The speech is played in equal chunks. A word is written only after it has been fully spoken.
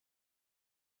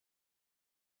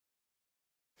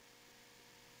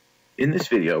In this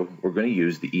video, we're going to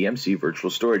use the EMC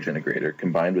Virtual Storage Integrator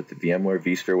combined with the VMware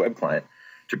vSphere web client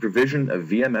to provision a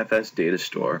VMFS data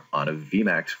store on a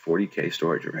VMAX 40K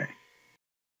storage array.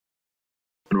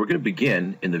 And we're going to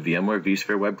begin in the VMware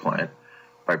vSphere web client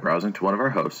by browsing to one of our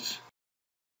hosts,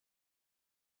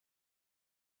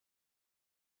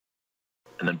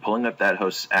 and then pulling up that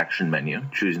host's action menu,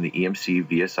 choosing the EMC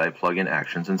VSI plugin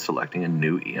actions and selecting a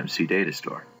new EMC data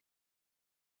store.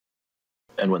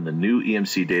 And when the new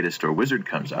EMC data store wizard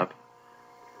comes up,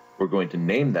 we're going to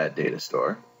name that data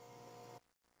store.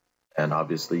 And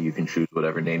obviously you can choose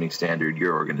whatever naming standard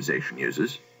your organization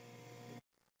uses.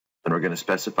 Then we're going to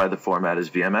specify the format as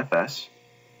VMFS.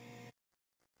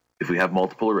 If we have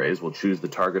multiple arrays, we'll choose the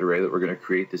target array that we're going to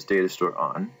create this data store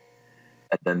on,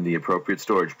 and then the appropriate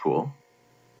storage pool.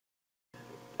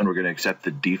 And we're going to accept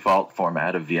the default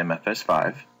format of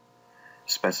VMFS5,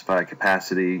 specify a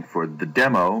capacity for the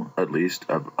demo, at least,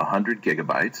 of 100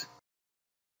 gigabytes.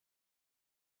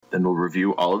 Then we'll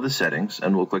review all of the settings,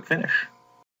 and we'll click Finish.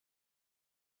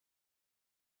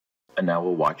 And now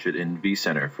we'll watch it in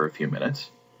vCenter for a few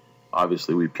minutes.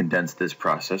 Obviously, we've condensed this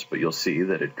process, but you'll see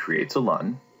that it creates a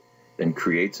LUN, then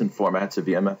creates and formats a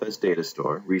VMFS data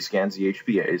store, rescans the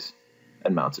HBAs,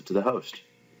 and mounts it to the host.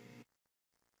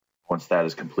 Once that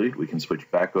is complete, we can switch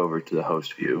back over to the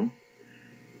host view,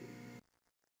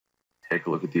 take a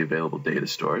look at the available data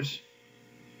stores,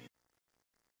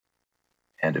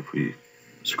 and if we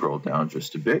scroll down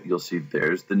just a bit, you'll see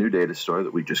there's the new data store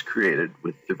that we just created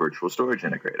with the Virtual Storage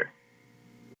Integrator.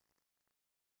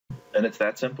 And it's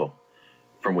that simple.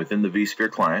 From within the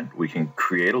vSphere client, we can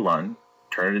create a LUN,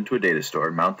 turn it into a data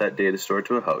store, mount that data store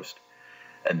to a host,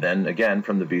 and then again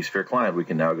from the vSphere client, we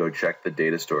can now go check the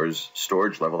data store's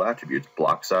storage level attributes: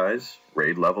 block size,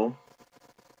 RAID level,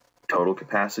 total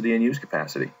capacity, and use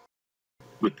capacity.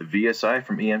 With the VSI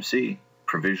from EMC,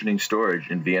 provisioning storage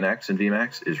in VNX and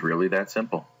VMAX is really that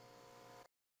simple.